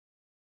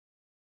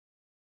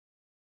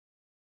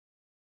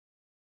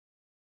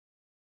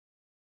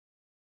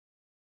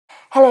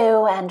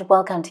Hello and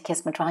welcome to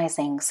Kismet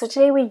Rising. So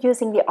today we're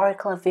using the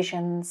Oracle of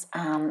Visions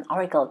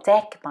Oracle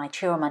deck by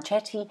Ciro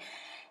Marchetti,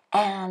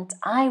 and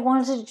I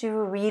wanted to do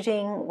a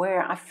reading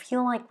where I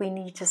feel like we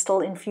need to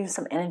still infuse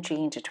some energy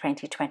into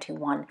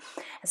 2021.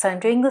 So I'm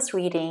doing this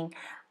reading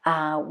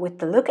with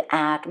the look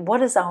at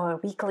what is our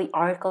weekly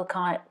Oracle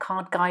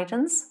card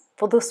guidance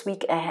for this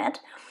week ahead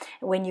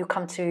when you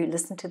come to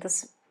listen to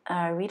this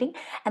reading,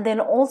 and then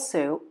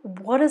also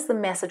what is the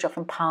message of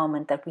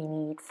empowerment that we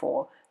need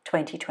for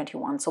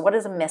 2021. So what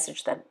is a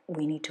message that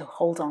we need to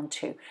hold on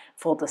to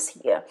for this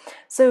year?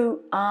 So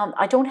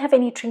I don't have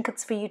any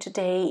trinkets for you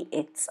today.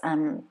 It's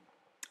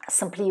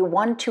simply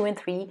 1, 2, and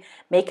 3.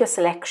 Make a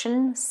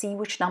selection, see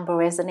which number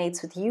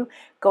resonates with you.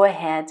 Go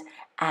ahead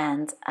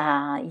and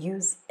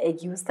use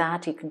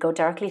that. You can go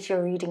directly to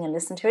your reading and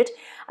listen to it.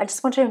 I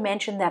just want to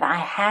mention that I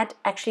had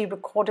actually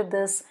recorded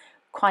this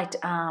quite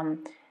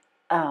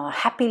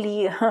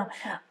happily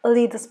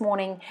early this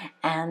morning,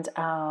 and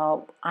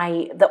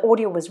the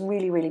audio was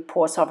really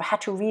poor, so I've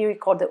had to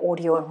re-record the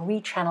audio and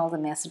rechannel the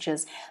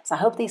messages. So I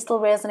hope they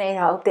still resonate.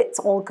 I hope that it's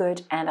all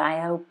good, and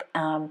I hope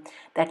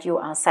that you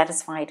are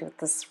satisfied with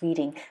this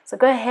reading. So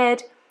go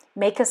ahead,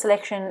 make a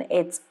selection.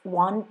 It's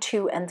 1,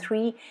 2, and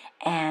 3,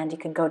 and you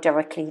can go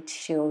directly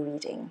to your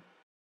reading.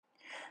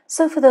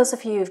 So for those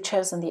of you who've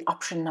chosen the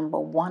option number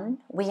 1,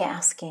 we're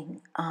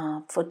asking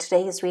for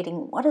today's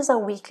reading, what is our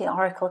weekly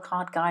Oracle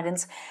card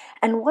guidance,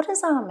 and what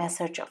is our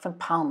message of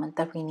empowerment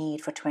that we need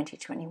for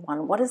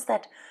 2021? What is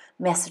that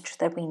message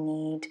that we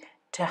need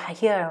to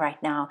hear right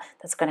now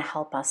that's going to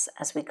help us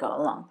as we go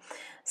along?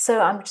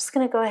 So I'm just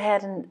going to go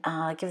ahead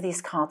and give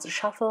these cards a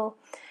shuffle,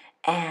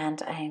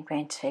 and I'm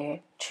going to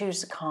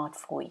choose a card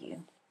for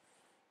you.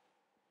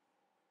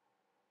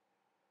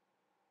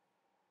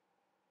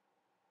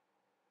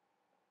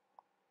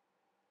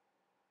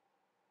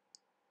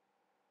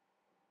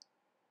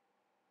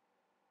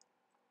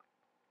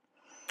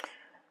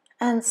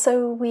 And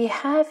so we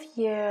have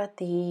here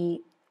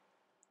the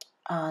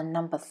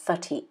number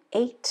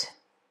 38.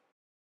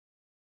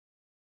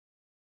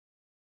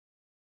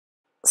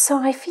 So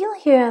I feel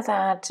here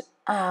that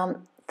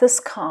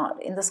this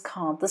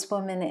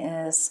woman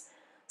is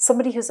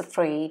somebody who's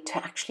afraid to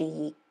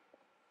actually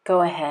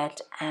go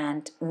ahead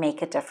and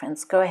make a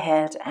difference. Go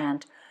ahead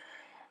and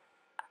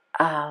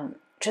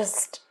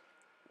just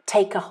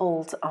take a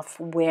hold of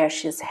where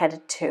she's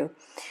headed to.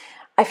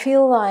 I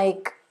feel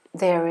like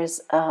there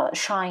is a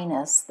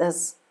shyness.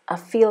 There's a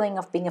feeling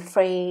of being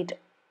afraid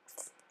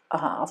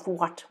of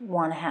what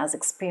one has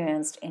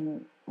experienced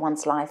in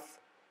one's life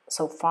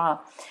so far.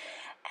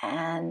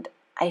 And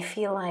I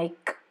feel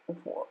like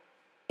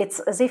it's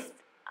as if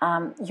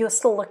you're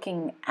still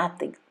looking at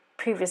the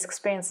previous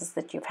experiences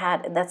that you've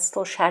had, and that's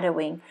still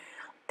shadowing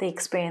the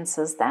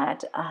experiences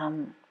that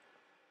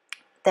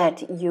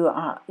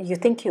you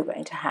think you're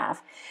going to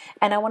have.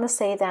 And I want to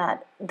say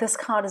that this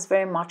card is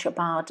very much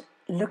about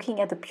looking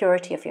at the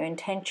purity of your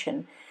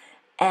intention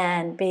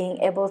and being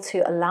able to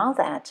allow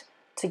that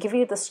to give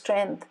you the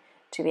strength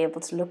to be able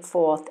to look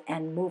forth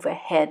and move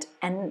ahead.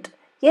 And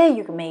yeah,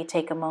 you may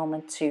take a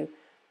moment to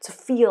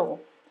feel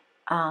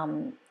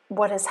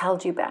what has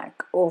held you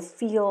back, or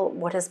feel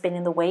what has been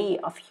in the way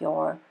of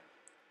your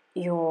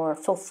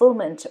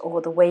fulfillment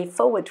or the way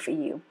forward for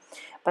you.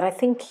 But I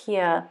think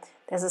here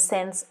there's a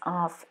sense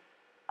of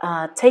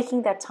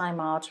taking that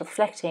time out,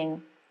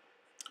 reflecting,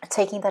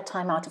 taking that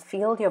time out to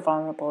feel your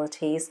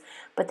vulnerabilities,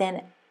 but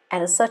then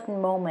at a certain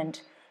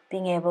moment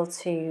being able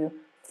to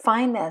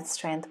find that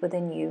strength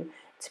within you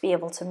to be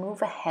able to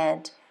move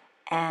ahead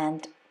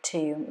and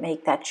to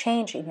make that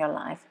change in your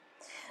life.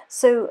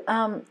 So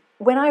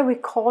when I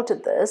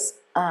recorded this,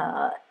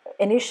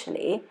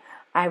 initially,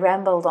 I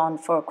rambled on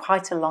for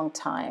quite a long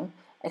time,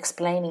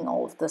 explaining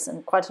all of this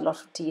in quite a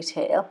lot of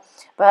detail.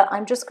 But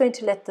I'm just going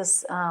to let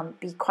this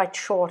be quite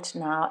short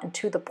now and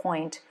to the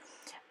point,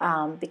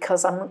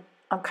 because I'm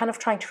kind of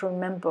trying to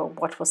remember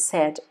what was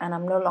said, and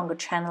I'm no longer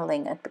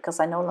channeling it because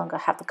I no longer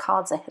have the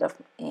cards ahead of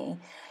me.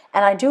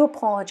 And I do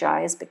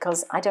apologize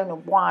because I don't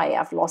know why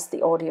I've lost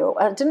the audio.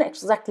 I didn't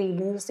exactly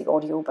lose the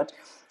audio, but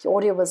the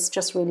audio was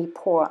just really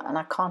poor, and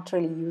I can't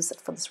really use it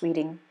for this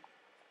reading.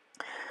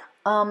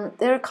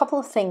 There are a couple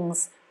of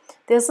things.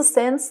 There's a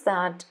sense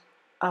that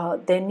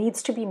there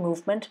needs to be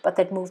movement, but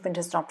that movement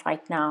is not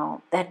right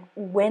now. That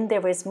when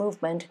there is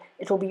movement,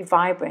 it will be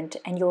vibrant,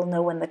 and you'll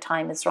know when the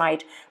time is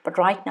right. But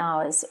right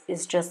now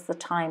is just the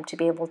time to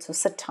be able to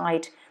sit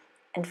tight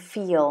and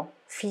feel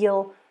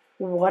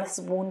what has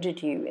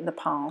wounded you in the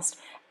past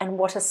and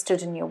what has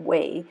stood in your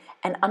way,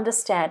 and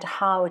understand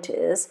how it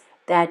is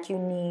that you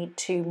need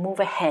to move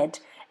ahead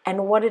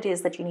and what it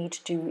is that you need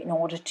to do in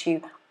order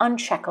to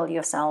unshackle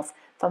yourself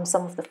from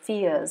some of the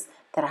fears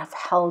that have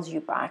held you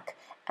back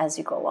as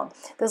you go along.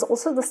 There's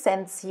also the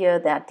sense here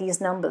that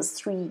these numbers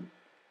 3,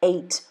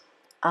 8,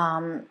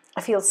 I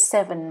feel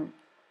 7,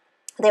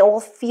 they all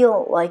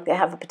feel like they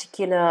have a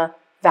particular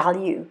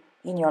value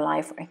in your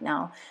life right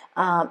now.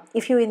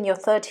 If you're in your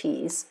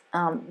 30s,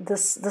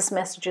 this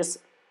message is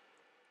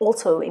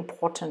also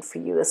important for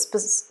you,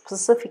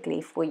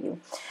 specifically for you.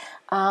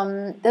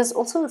 There's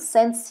also a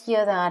sense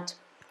here that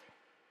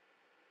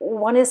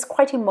one is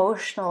quite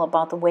emotional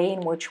about the way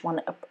in which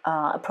one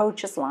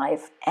approaches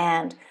life.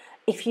 And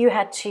if you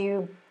had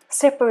to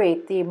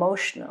separate the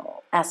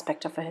emotional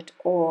aspect of it,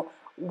 or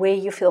where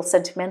you feel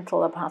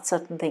sentimental about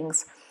certain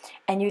things,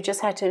 and you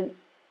just had to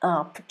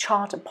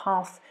chart a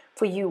path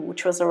for you,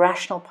 which was a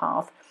rational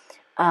path,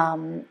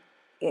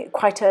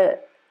 quite a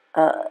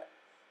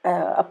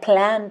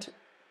planned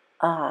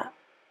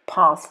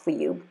path for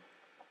you,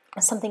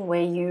 something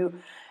where you,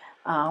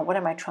 what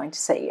am I trying to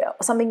say?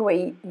 Something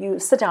where you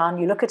sit down,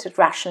 you look at it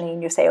rationally,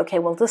 and you say, okay,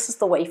 well, this is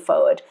the way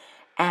forward,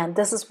 and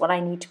this is what I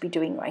need to be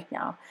doing right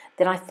now.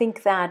 Then I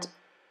think that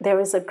there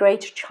is a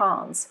great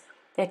chance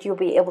that you'll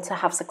be able to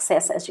have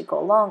success as you go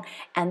along,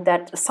 and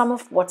that some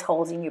of what's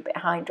holding you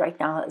behind right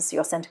now is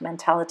your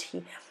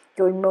sentimentality,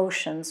 your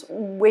emotions,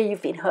 where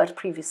you've been hurt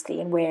previously,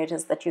 and where it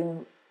is that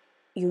you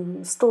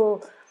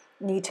still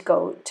need to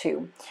go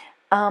to.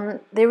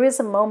 There is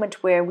a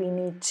moment where we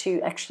need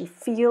to actually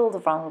feel the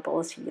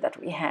vulnerability that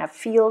we have,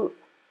 feel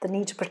the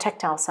need to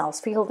protect ourselves,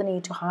 feel the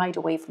need to hide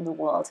away from the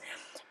world.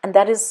 And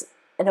that is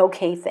an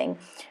okay thing.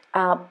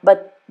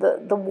 But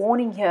the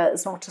warning here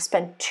is not to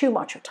spend too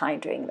much of time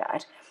doing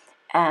that.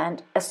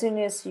 And as soon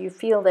as you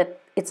feel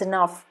that it's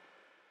enough,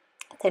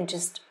 then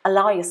just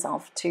allow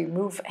yourself to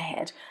move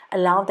ahead,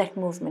 allow that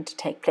movement to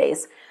take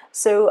place.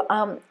 So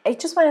I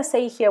just want to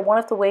say here, one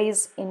of the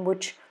ways in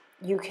which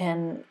you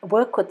can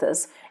work with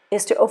this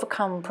is to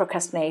overcome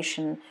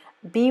procrastination.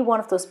 Be one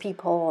of those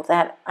people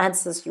that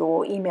answers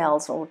your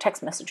emails or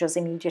text messages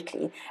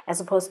immediately, as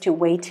opposed to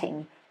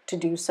waiting to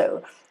do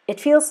so. It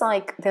feels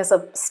like there's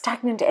a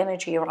stagnant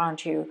energy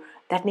around you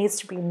that needs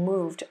to be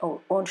moved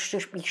or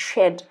should be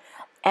shed,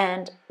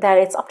 and that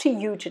it's up to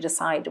you to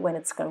decide when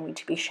it's going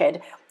to be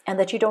shed, and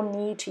that you don't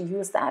need to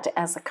use that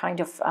as a kind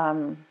of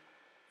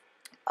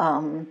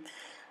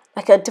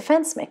like a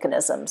defense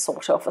mechanism,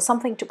 sort of, or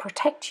something to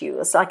protect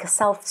you. It's like a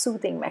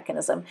self-soothing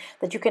mechanism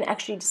that you can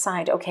actually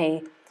decide,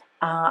 okay,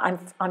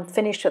 I'm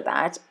finished with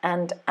that,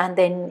 and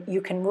then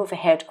you can move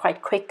ahead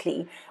quite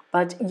quickly,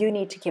 but you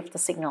need to give the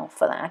signal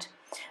for that.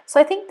 So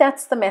I think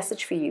that's the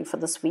message for you for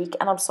this week.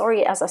 And I'm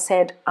sorry, as I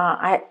said,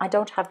 I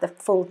don't have the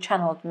full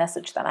channeled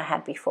message that I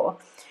had before.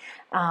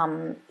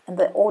 And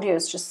the audio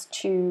is just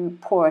too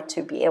poor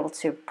to be able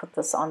to put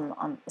this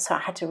on, so I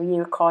had to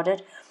re-record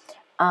it.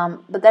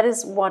 But that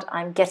is what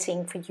I'm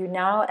getting for you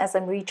now as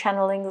I'm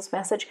rechanneling this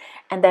message,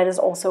 and that is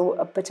also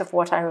a bit of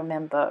what I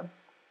remember.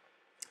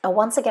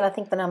 Once again, I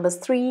think the numbers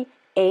 3,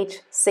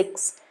 8,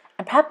 6,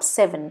 and perhaps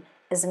 7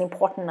 is an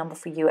important number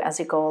for you as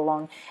you go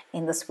along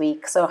in this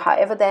week. So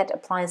however that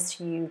applies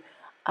to you,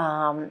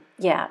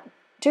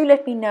 do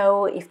let me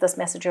know if this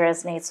message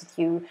resonates with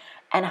you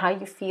and how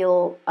you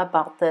feel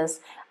about this.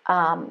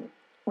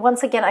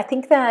 Once again, I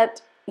think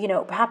that,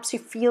 perhaps you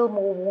feel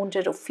more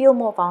wounded or feel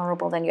more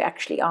vulnerable than you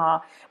actually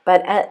are,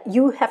 but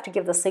you have to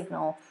give the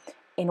signal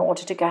in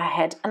order to go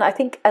ahead. And I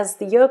think as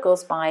the year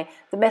goes by,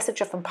 the message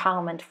of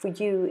empowerment for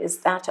you is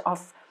that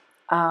of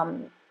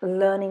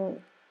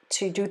learning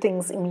to do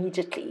things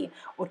immediately,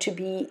 or to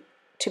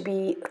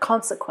be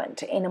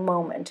consequent in a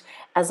moment,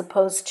 as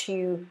opposed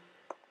to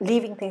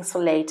leaving things for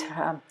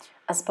later,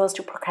 as opposed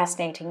to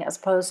procrastinating, as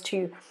opposed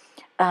to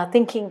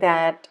thinking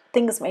that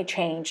things may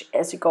change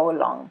as you go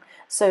along.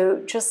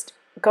 So just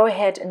go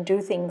ahead and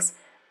do things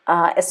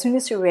as soon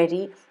as you're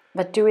ready,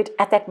 but do it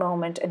at that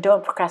moment and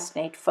don't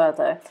procrastinate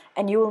further.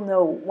 And you will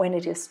know when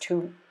it is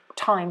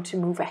time to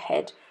move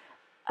ahead.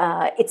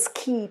 It's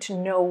key to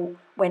know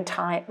when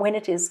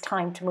it is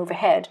time to move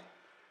ahead,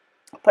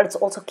 but it's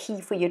also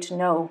key for you to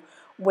know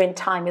when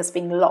time is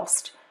being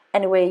lost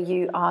and where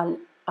you are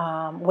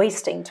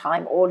wasting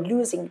time or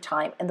losing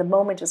time, and the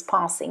moment is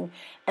passing,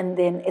 and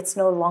then it's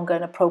no longer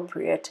an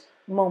appropriate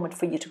moment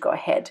for you to go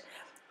ahead.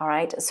 All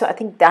right, so I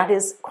think that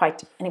is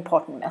quite an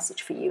important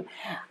message for you.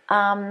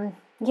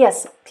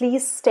 Yes,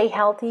 please stay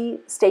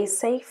healthy, stay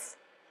safe,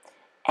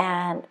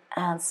 and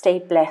stay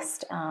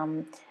blessed.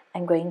 I'm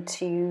going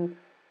to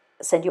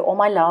send you all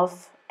my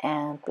love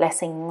and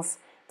blessings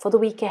for the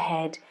week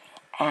ahead,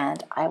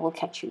 and I will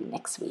catch you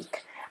next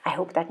week. I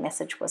hope that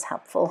message was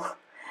helpful.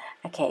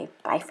 Okay,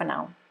 bye for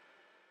now.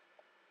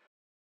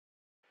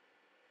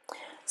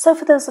 So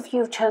for those of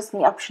you who've chosen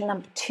the option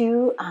number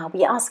 2,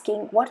 we're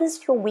asking, what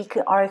is your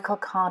weekly oracle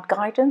card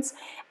guidance,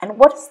 and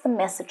what is the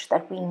message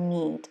that we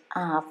need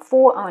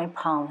for our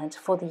empowerment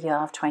for the year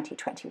of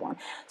 2021?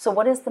 So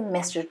what is the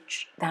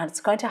message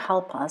that's going to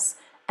help us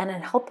and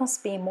help us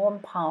be more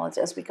empowered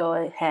as we go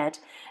ahead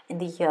in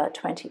the year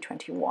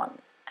 2021?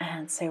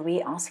 And so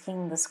we're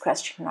asking this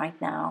question right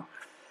now.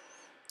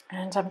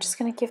 And I'm just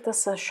going to give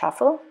this a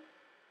shuffle.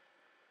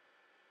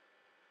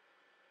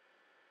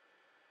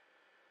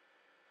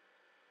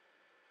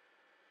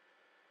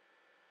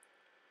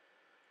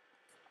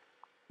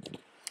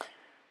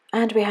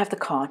 And we have the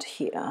card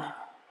here.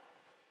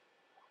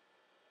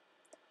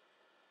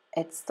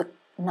 It's the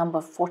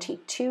number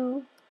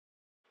 42.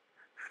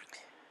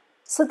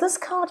 So this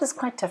card is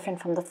quite different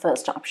from the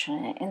first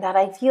option in that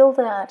I feel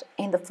that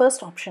in the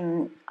first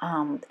option,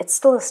 it's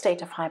still a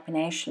state of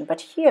hibernation. But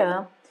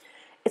here,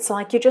 it's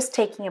like you're just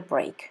taking a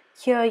break.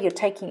 Here you're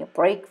taking a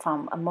break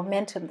from a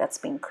momentum that's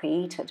been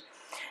created.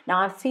 Now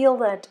I feel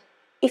that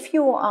if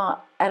you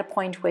are at a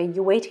point where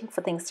you're waiting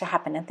for things to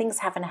happen and things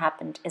haven't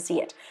happened as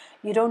yet,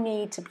 you don't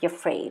need to be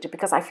afraid,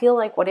 because I feel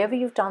like whatever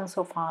you've done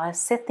so far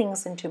has set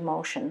things into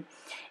motion,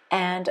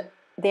 and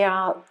there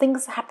are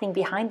things happening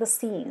behind the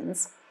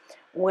scenes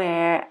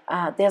where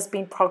there's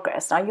been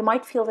progress. Now you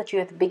might feel that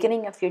you're at the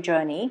beginning of your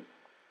journey,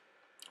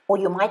 or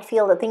you might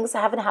feel that things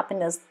haven't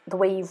happened as the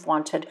way you've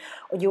wanted,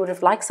 or you would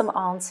have liked some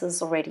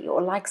answers already,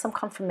 or like some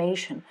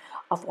confirmation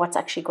of what's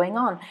actually going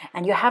on,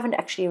 and you haven't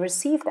actually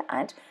received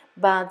that.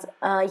 But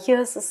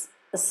here's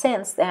a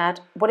sense that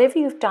whatever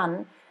you've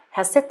done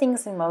has set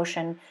things in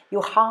motion.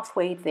 You're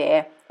halfway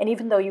there, and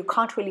even though you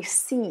can't really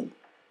see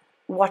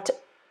what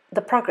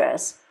the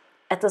progress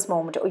at this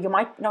moment, or you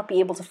might not be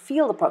able to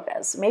feel the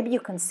progress, maybe you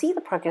can see the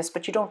progress,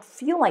 but you don't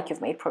feel like you've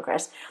made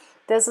progress.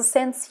 There's a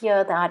sense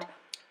here that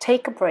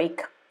take a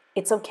break,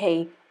 it's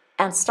okay,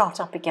 and start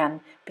up again,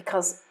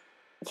 because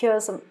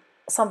here's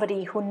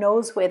somebody who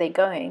knows where they're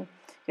going.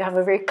 You have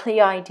a very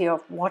clear idea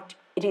of what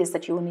it is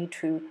that you will need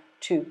to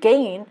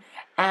gain,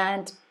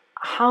 and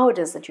how it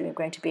is that you're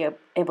going to be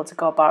able to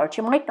go about it.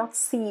 You might not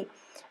see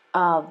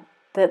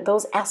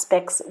those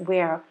aspects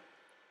where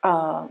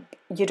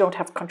you don't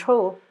have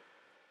control,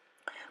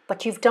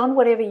 but you've done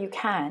whatever you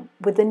can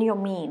within your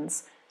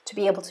means to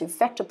be able to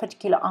effect a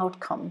particular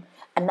outcome,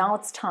 and now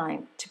it's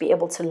time to be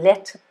able to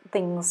let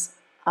things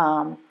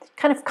kind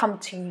of come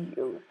to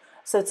you.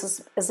 So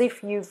it's as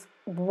if you've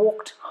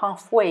walked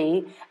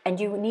halfway and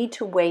you need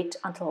to wait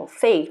until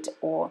fate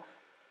or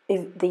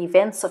the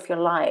events of your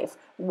life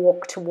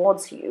walk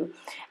towards you.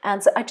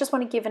 And so I just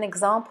want to give an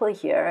example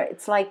here.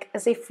 It's like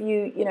as if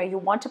you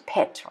want a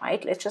pet,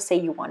 right? Let's just say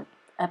you want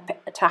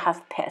to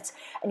have pets,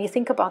 and you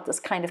think about this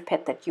kind of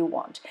pet that you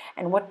want,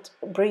 and what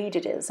breed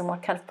it is, and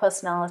what kind of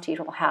personality it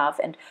will have,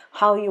 and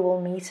how you will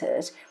meet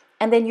it,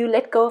 and then you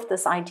let go of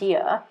this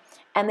idea,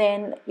 and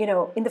then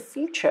in the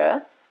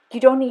future you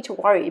don't need to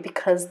worry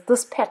because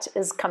this pet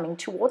is coming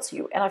towards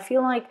you. And I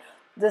feel like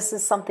this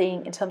is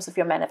something in terms of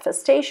your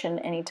manifestation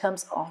and in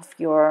terms of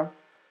your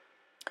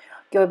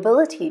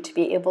ability to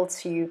be able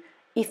to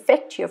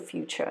effect your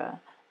future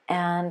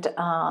and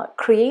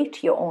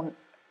create your own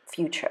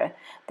future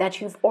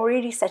that you've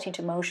already set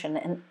into motion,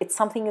 and it's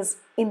something is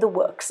in the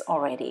works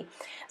already.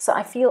 So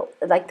I feel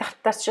like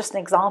that's just an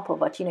example,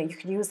 but you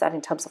could use that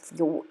in terms of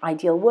your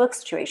ideal work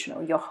situation,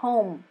 or your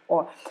home,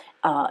 or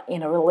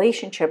in a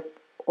relationship,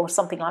 or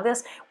something like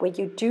this, where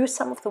you do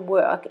some of the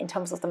work in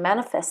terms of the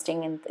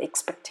manifesting and the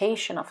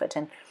expectation of it,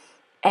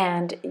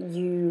 and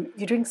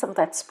you're doing some of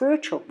that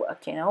spiritual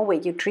work, where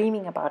you're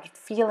dreaming about it,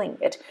 feeling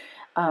it,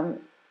 and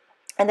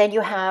then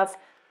you have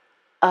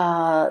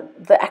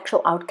the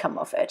actual outcome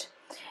of it.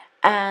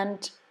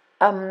 And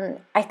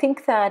I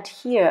think that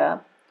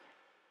here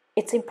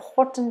it's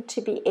important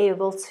to be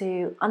able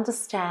to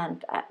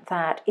understand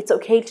that it's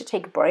okay to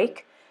take a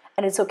break,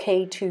 and it's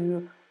okay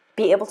to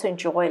be able to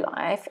enjoy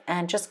life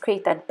and just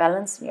create that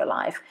balance in your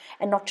life,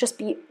 and not just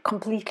be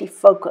completely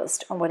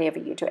focused on whatever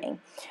you're doing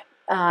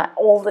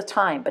all the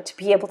time, but to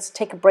be able to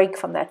take a break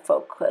from that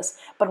focus.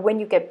 But when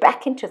you get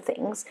back into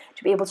things,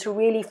 to be able to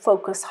really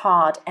focus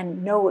hard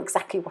and know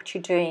exactly what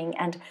you're doing,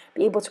 and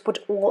be able to put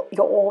your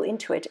all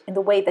into it in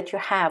the way that you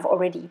have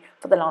already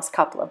for the last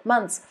couple of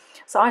months.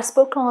 So I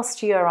spoke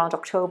last year around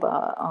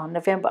October or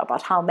November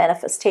about how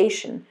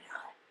manifestation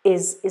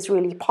is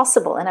really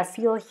possible, and I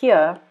feel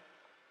here,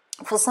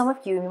 for some of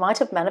you, you might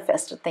have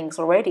manifested things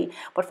already,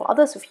 but for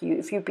others of you,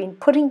 if you've been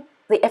putting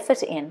the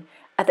effort in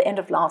at the end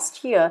of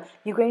last year,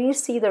 you're going to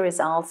see the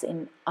results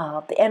in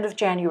the end of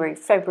January,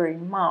 February,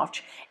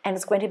 March, and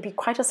it's going to be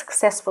quite a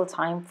successful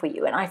time for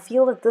you. And I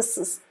feel that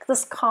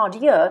this card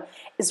here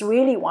is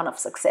really one of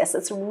success.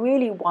 It's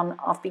really one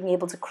of being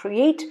able to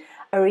create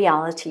a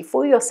reality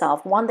for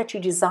yourself, one that you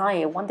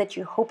desire, one that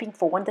you're hoping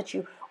for, one that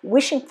you're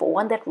wishing for,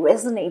 one that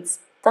resonates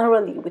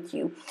thoroughly with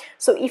you.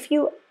 So if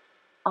you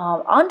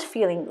aren't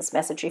feeling this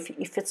message,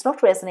 if it's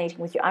not resonating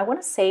with you, I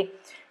want to say,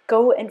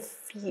 go and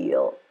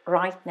feel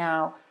right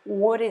now,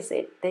 what is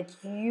it that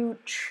you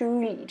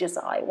truly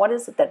desire? What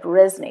is it that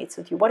resonates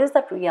with you? What is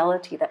that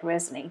reality that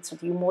resonates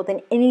with you more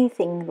than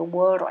anything in the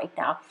world right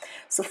now?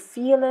 So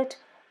feel it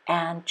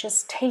and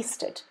just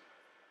taste it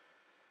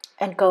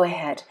and go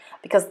ahead,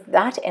 because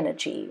that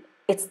energy,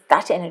 it's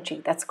that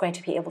energy that's going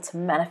to be able to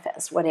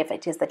manifest whatever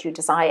it is that you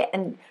desire,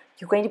 and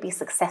you're going to be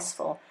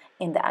successful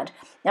in that.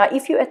 Now,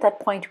 if you're at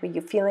that point where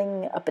you're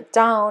feeling a bit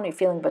down, you're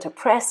feeling a bit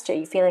oppressed, or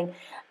you're feeling,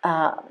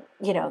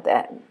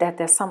 that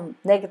there's some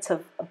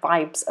negative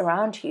vibes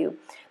around you,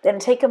 then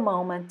take a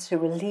moment to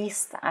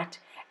release that,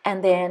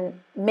 and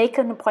then make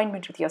an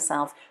appointment with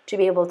yourself to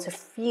be able to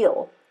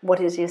feel what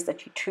it is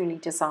that you truly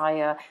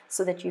desire,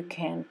 so that you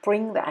can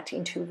bring that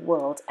into the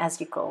world as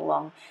you go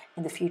along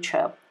in the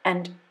future.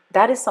 And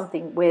that is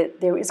something where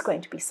there is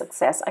going to be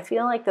success. I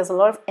feel like there's a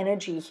lot of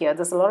energy here.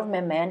 There's a lot of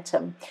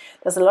momentum.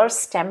 There's a lot of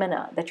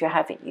stamina that you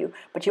have in you.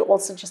 But you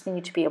also just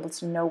need to be able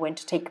to know when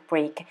to take a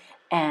break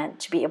and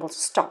to be able to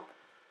stop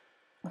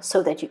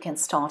so that you can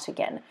start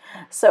again.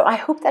 So I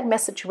hope that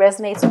message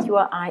resonates with you.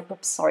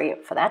 Oops, sorry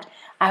for that.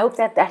 I hope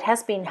that that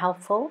has been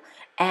helpful.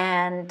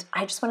 And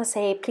I just want to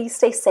say, please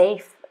stay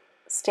safe,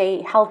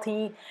 stay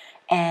healthy,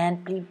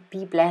 and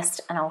be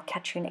blessed. And I'll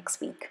catch you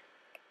next week.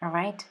 All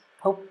right.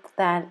 Hope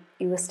that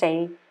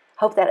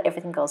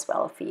everything goes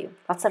well for you.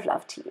 Lots of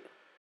love to you.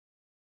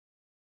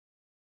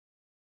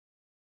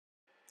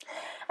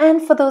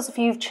 And for those of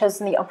you who've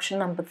chosen the option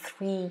number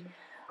 3,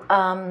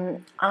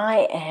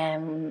 I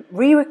am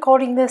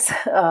re-recording this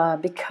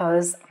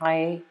because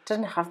I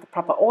didn't have the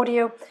proper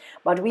audio,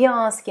 but we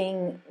are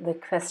asking the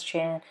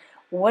question,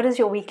 what is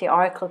your weekly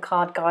oracle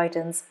card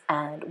guidance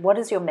and what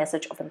is your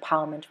message of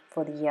empowerment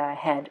for the year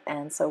ahead?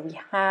 And so we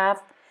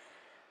have,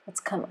 let's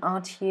come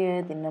out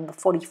here, the number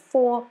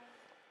 44,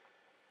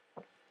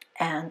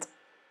 and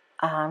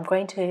I'm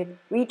going to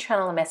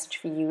rechannel a message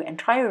for you and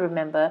try to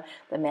remember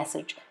the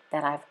message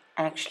that I've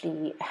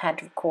actually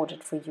had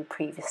recorded for you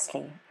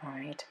previously. All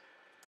right.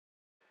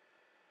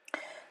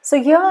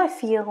 So here I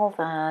feel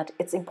that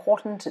it's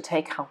important to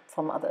take help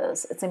from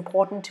others. It's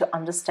important to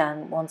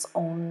understand one's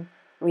own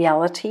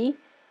reality,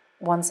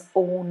 one's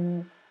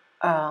own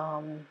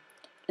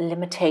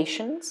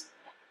limitations,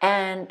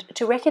 and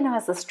to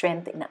recognize the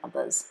strength in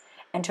others,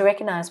 and to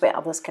recognize where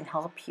others can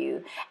help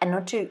you, and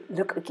not to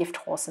look a gift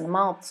horse in the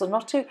mouth. So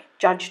not to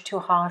judge too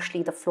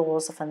harshly the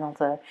flaws of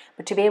another,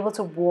 but to be able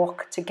to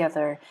walk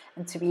together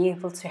and to be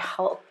able to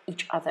help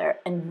each other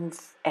and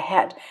move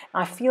ahead.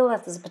 And I feel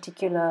that there's a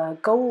particular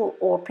goal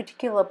or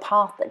particular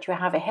path that you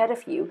have ahead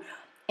of you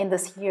in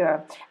this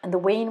year, and the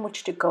way in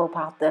which to go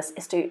about this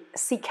is to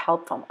seek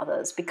help from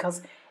others,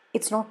 because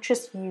it's not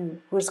just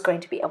you who's going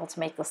to be able to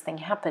make this thing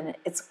happen.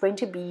 It's going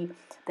to be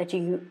that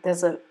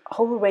there's a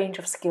whole range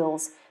of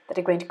skills that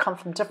are going to come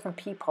from different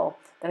people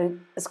that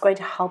is going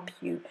to help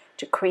you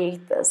to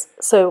create this.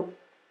 So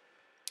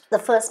the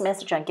first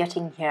message I'm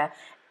getting here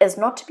is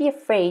not to be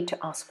afraid to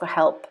ask for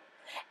help.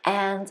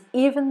 And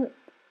even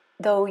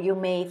though you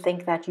may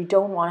think that you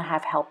don't want to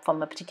have help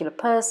from a particular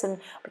person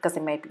because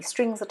there might be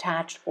strings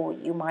attached, or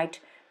you might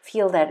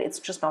feel that it's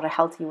just not a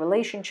healthy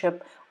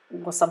relationship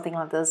or something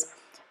like this,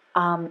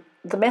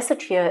 the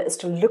message here is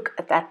to look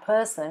at that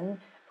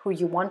person who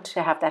you want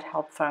to have that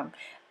help from,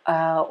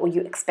 or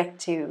you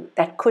expect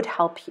that could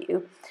help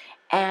you,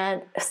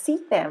 and see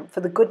them for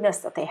the goodness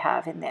that they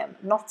have in them,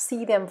 not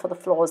see them for the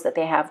flaws that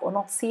they have, or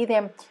not see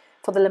them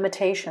for the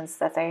limitations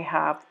that they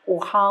have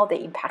or how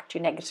they impact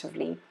you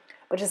negatively,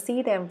 but to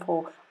see them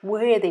for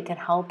where they can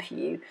help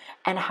you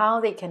and how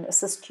they can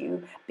assist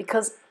you.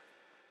 Because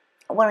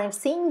what I'm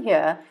seeing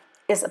here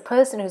is a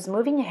person who's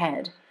moving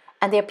ahead,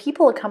 and there are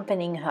people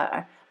accompanying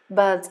her,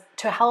 but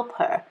to help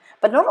her.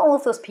 But not all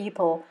of those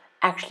people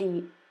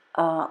actually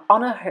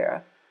honor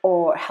her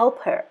or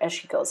help her as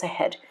she goes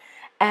ahead.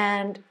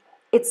 And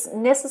it's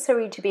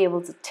necessary to be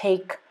able to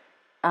take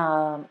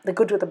the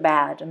good with the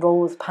bad and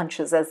roll with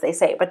punches, as they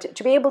say, but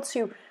to be able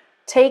to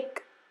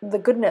take the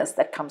goodness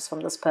that comes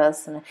from this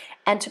person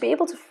and to be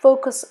able to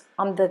focus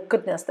on the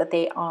goodness that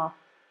they are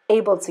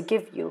able to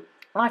give you.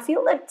 And I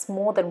feel that it's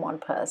more than one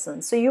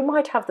person. So you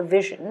might have the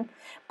vision,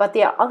 but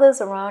there are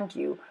others around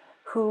you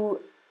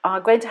who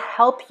are going to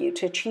help you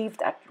to achieve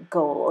that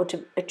goal, or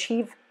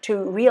to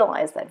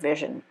realize that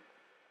vision.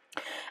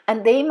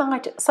 And they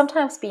might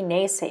sometimes be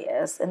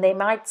naysayers, and they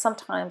might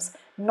sometimes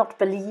not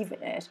believe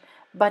in it,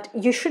 but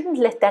you shouldn't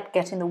let that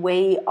get in the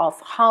way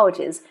of how it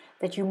is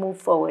that you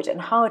move forward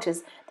and how it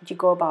is that you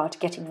go about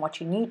getting what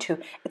you need to.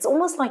 It's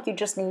almost like you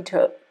just need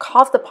to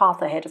carve the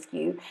path ahead of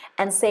you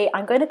and say,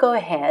 I'm going to go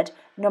ahead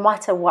no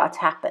matter what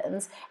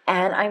happens,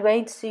 and I'm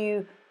going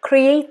to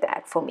create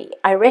that for me.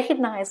 I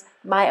recognize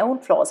my own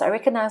flaws, I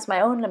recognize my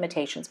own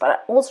limitations, but I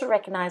also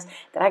recognize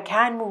that I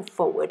can move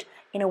forward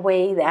in a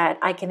way that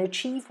I can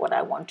achieve what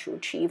I want to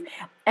achieve.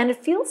 And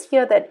it feels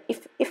here that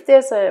if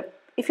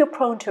you're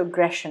prone to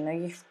aggression,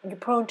 or you're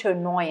prone to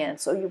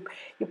annoyance, or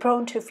you're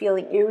prone to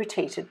feeling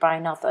irritated by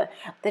another,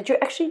 that you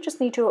actually just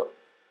need to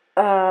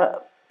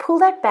pull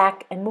that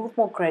back and move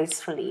more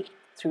gracefully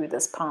through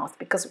this path,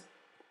 because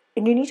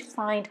you need to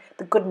find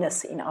the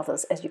goodness in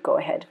others as you go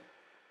ahead.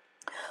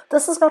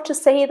 This is not to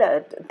say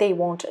that they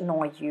won't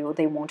annoy you,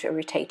 they won't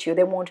irritate you,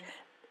 they won't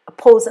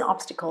pose an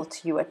obstacle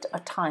to you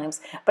at times,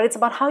 but it's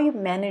about how you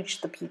manage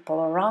the people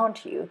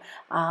around you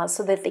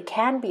so that they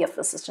can be of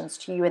assistance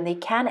to you and they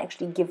can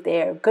actually give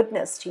their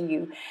goodness to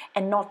you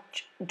and not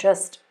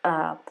just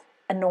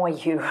annoy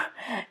you,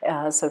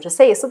 so to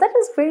say. So that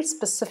is a very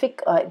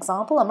specific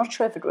example. I'm not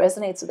sure if it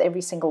resonates with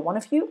every single one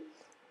of you,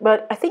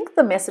 but I think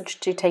the message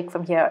to take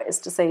from here is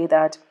to say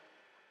that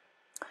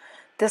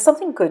there's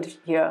something good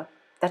here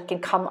that can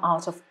come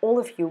out of all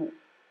of you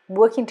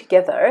working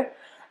together,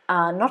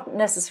 not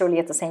necessarily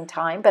at the same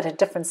time, but at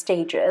different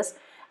stages,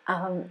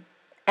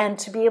 and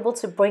to be able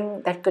to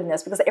bring that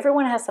goodness, because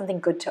everyone has something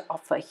good to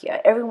offer here.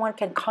 Everyone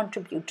can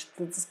contribute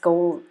to this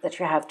goal that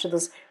you have, to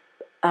this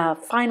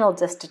final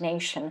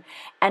destination,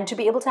 and to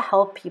be able to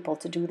help people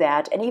to do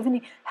that, and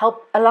even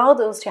allow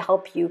those to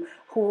help you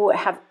who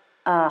have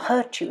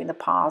hurt you in the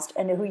past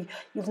and who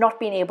you've not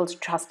been able to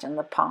trust in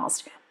the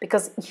past.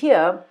 Because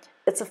here,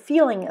 it's a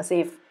feeling as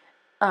if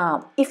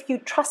you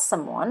trust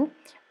someone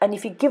and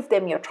if you give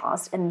them your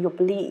trust and your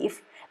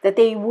belief that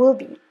they will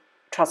be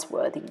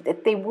trustworthy,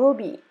 that they will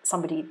be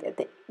somebody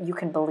that you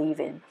can believe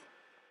in,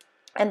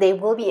 and they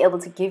will be able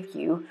to give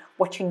you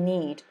what you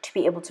need to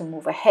be able to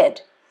move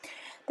ahead.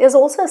 There's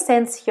also a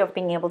sense here of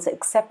being able to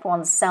accept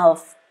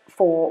oneself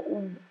for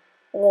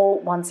all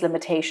one's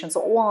limitations,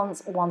 or all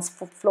one's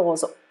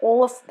flaws,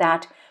 all of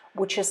that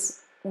which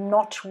is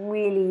not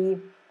really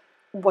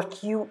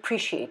what you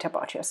appreciate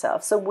about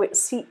yourself. So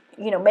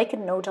make a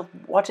note of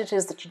what it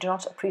is that you do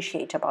not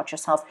appreciate about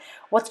yourself.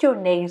 What's your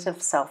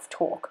negative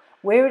self-talk?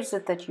 Where is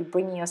it that you're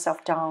bringing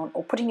yourself down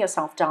or putting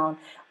yourself down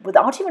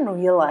without even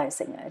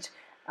realizing it?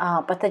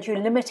 But that you're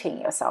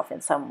limiting yourself in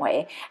some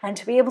way, and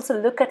to be able to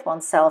look at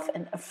oneself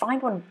and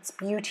find one's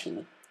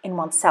beauty in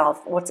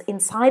oneself, what's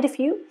inside of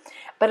you,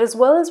 but as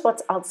well as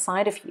what's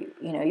outside of you,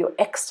 your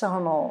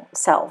external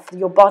self,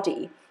 your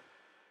body,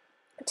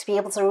 to be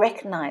able to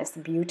recognize the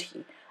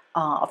beauty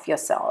of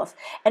yourself.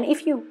 And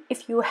if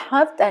you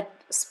have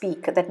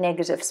that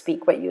negative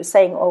speak where you're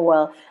saying, oh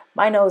well,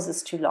 my nose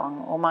is too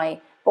long,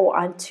 or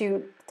I'm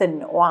too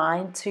thin, or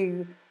I'm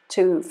too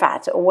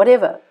fat, or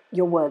whatever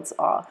your words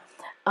are,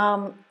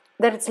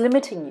 that it's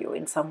limiting you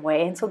in some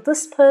way. And so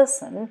this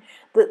person,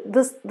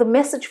 the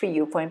message for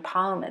you for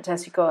empowerment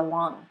as you go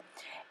along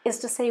is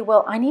to say,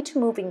 well, I need to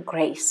move in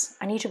grace.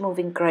 I need to move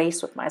in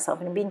grace with myself.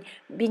 And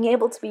being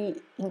able to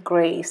be in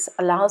grace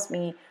allows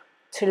me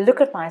to look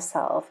at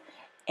myself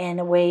in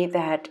a way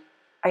that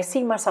I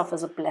see myself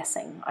as a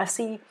blessing. I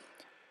see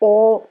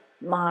all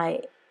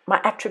my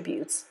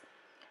attributes,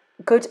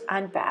 good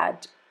and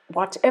bad,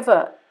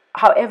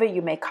 however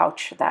you may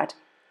couch that,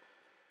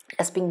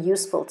 as being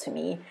useful to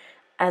me,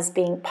 as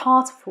being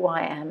part of who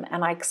I am,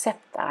 and I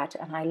accept that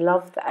and I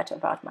love that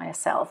about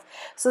myself.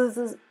 So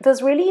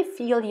there's really a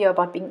feel here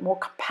about being more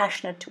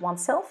compassionate to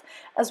oneself,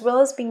 as well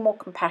as being more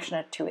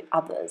compassionate to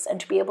others, and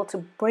to be able to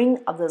bring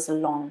others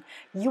along.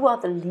 You are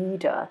the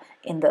leader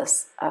in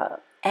this,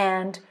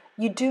 and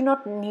you do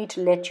not need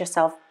to let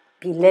yourself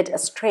be led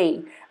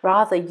astray.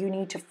 Rather, you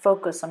need to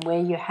focus on where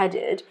you're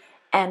headed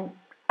and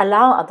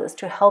allow others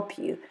to help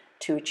you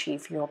to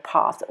achieve your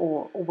path,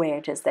 or where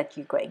it is that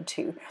you're going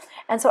to.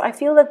 And so I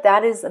feel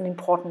that is an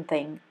important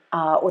thing,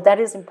 or that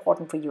is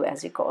important for you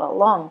as you go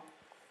along.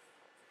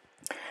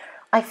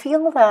 I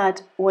feel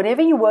that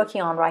whatever you're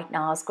working on right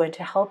now is going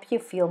to help you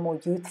feel more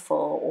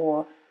youthful,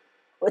 or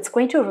it's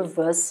going to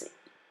reverse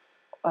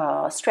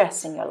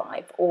stress in your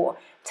life, or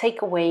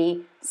take away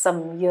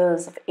some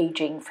years of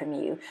aging from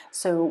you.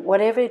 So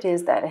whatever it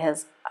is that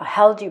has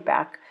held you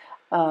back,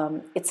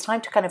 it's time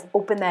to kind of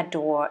open that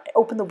door,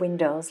 open the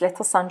windows, let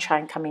the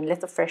sunshine come in,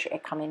 let the fresh air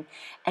come in,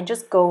 and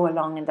just go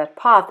along in that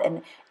path.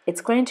 And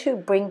it's going to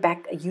bring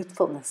back a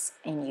youthfulness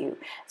in you.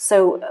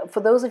 So for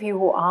those of you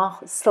who are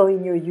still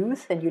in your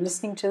youth and you're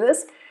listening to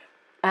this,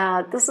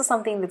 this is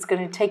something that's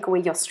going to take away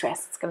your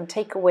stress. It's going to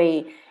take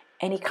away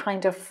any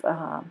kind of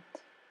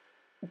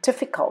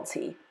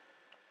difficulty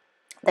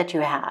that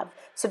you have.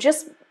 So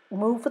just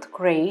move with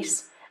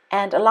grace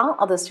and allow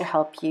others to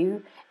help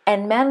you,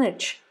 and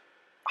manage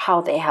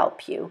how they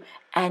help you,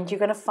 and you're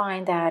going to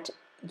find that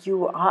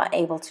you are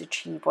able to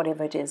achieve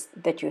whatever it is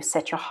that you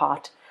set your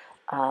heart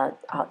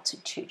out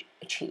to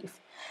achieve.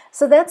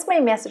 So that's my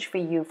message for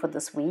you for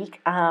this week,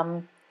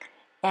 and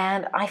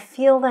I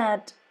feel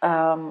that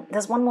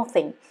there's one more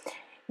thing.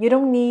 You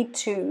don't need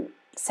to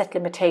set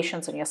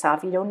limitations on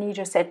yourself. You don't need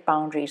to set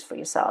boundaries for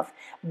yourself,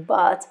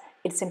 but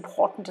it's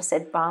important to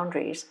set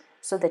boundaries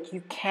so that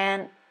you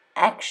can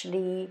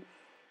actually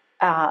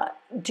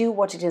do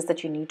what it is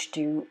that you need to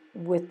do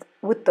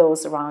with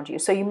those around you.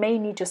 So you may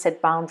need to set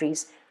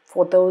boundaries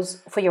for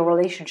your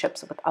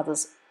relationships with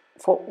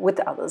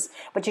others,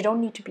 but you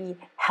don't need to be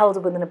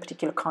held within a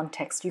particular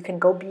context. You can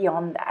go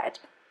beyond that.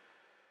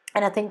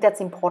 And I think that's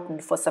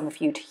important for some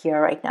of you to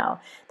hear right now,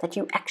 that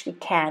you actually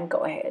can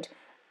go ahead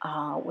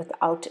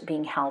without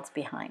being held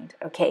behind.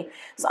 Okay,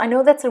 so I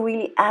know that's a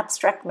really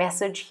abstract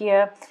message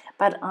here,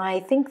 but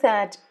I think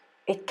that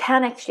it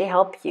can actually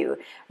help you.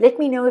 Let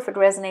me know if it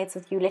resonates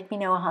with you. Let me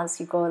know as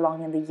you go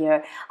along in the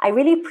year. I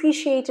really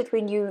appreciate it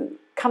when you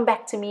come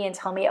back to me and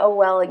tell me, oh,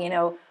 well,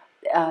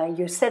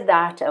 you said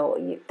that, or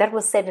that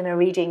was said in a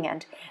reading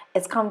and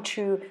it's come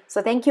true.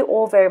 So thank you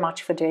all very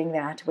much for doing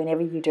that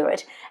whenever you do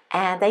it.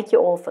 And thank you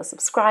all for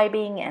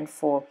subscribing and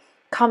for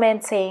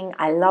commenting.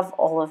 I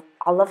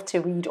love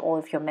to read all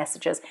of your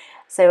messages.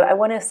 So I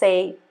want to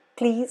say,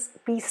 please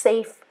be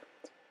safe,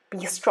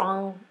 be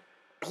strong,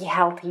 be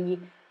healthy,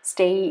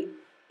 stay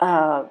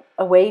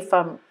away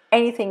from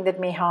anything that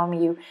may harm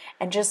you,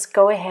 and just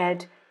go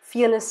ahead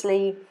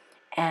fearlessly,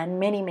 and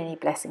many, many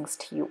blessings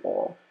to you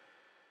all.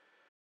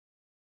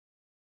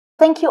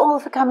 Thank you all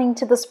for coming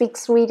to this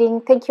week's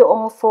reading. Thank you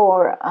all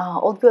for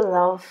all your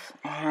love,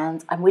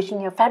 and I'm wishing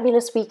you a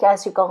fabulous week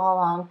as you go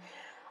along.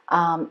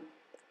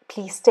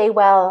 Please stay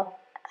well,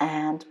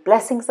 and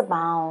blessings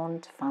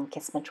abound from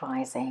Kismet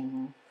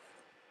Rising.